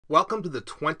Welcome to the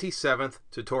 27th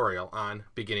tutorial on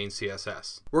beginning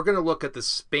CSS. We're going to look at the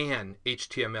span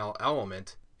HTML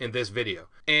element in this video.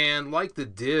 And like the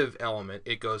div element,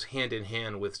 it goes hand in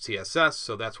hand with CSS,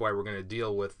 so that's why we're going to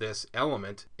deal with this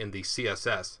element in the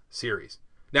CSS series.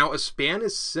 Now, a span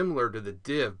is similar to the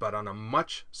div, but on a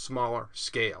much smaller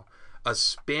scale. A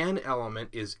span element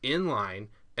is inline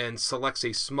and selects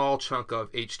a small chunk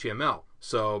of HTML,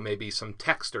 so maybe some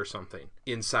text or something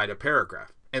inside a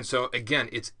paragraph. And so again,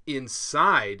 it's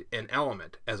inside an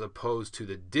element as opposed to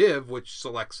the div, which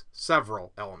selects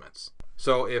several elements.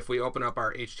 So if we open up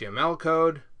our HTML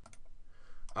code,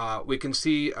 we can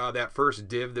see that first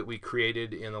div that we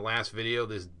created in the last video,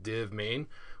 this div main.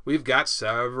 We've got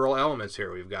several elements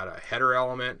here. We've got a header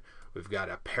element, we've got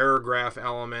a paragraph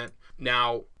element.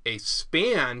 Now, a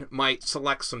span might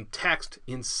select some text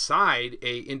inside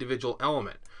an individual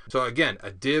element. So again,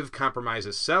 a div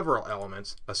compromises several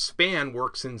elements. A span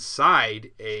works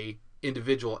inside a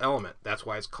individual element. That's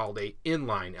why it's called a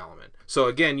inline element. So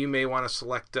again, you may want to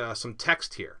select some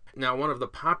text here. Now, one of the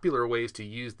popular ways to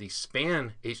use the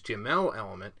span HTML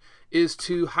element is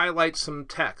to highlight some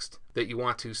text that you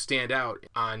want to stand out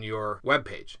on your web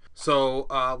page. So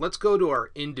let's go to our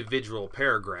individual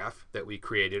paragraph that we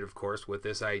created, of course, with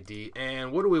this ID.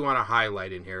 And what do we want to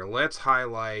highlight in here? Let's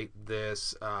highlight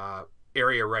this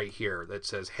area right here that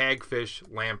says hagfish,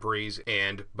 lampreys,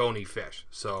 and bony fish.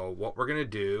 So what we're going to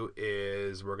do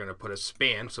is we're going to put a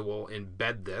span, so we'll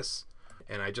embed this,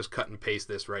 and I just cut and paste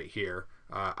this right here.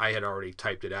 I had already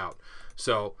typed it out.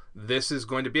 So this is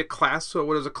going to be a class. So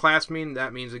what does a class mean?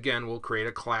 That means, again, we'll create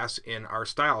a class in our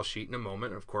style sheet in a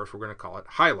moment. Of course, we're going to call it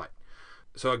highlight.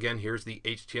 So again, here's the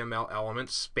HTML element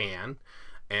span,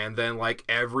 and then like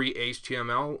every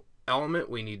HTML element,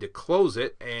 we need to close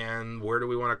it. And where do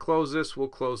we want to close this? We'll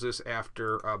close this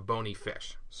after bony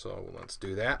fish. So let's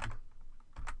do that.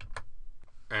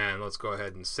 And let's go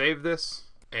ahead and save this.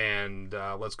 And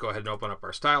let's go ahead and open up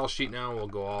our style sheet now. We'll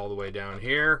go all the way down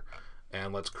here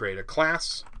and let's create a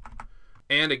class.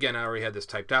 And again, I already had this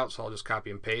typed out, so I'll just copy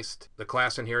and paste the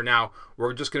class in here. Now,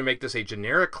 we're just going to make this a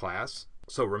generic class.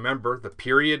 So remember, the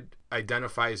period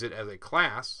identifies it as a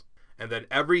class. And then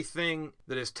everything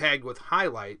that is tagged with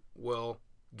highlight will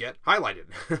get highlighted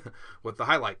with the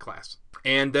highlight class.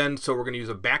 And then, so we're going to use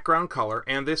a background color,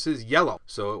 and this is yellow,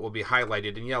 so it will be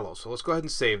highlighted in yellow. So let's go ahead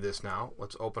and save this now.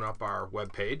 Let's open up our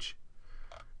web page.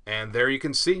 And there you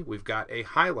can see we've got a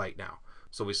highlight now.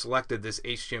 So we selected this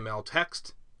HTML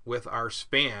text with our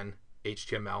span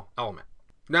HTML element.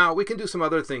 Now we can do some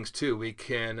other things too. We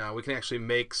can actually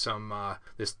make some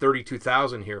this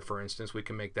 32,000 here, for instance. We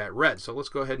can make that red. So let's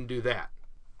go ahead and do that.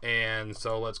 And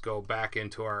so let's go back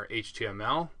into our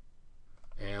HTML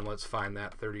and let's find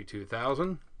that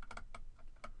 32,000.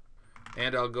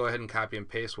 And I'll go ahead and copy and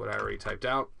paste what I already typed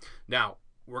out. Now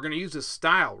we're going to use a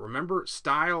style. Remember,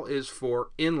 style is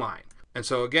for inline. And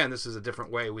so again, this is a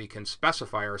different way we can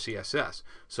specify our CSS.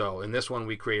 So in this one,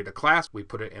 we created a class, we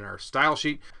put it in our style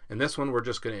sheet. In this one, we're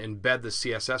just going to embed the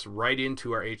CSS right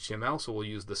into our HTML. So we'll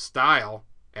use the style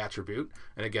attribute.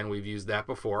 And again, we've used that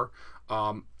before.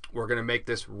 We're going to make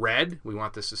this red. We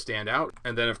want this to stand out.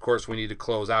 And then, of course, we need to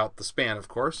close out the span, of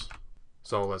course.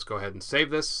 So let's go ahead and save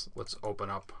this. Let's open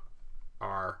up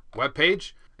our web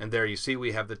page. And there you see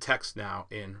we have the text now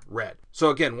in red.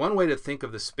 So again, one way to think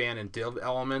of the span and div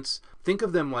elements, think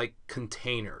of them like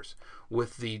containers.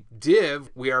 With the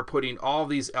div, we are putting all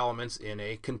these elements in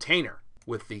a container.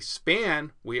 With the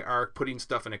span, we are putting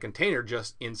stuff in a container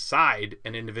just inside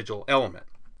an individual element.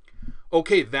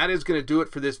 Okay, that is going to do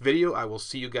it for this video. I will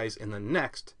see you guys in the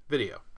next video.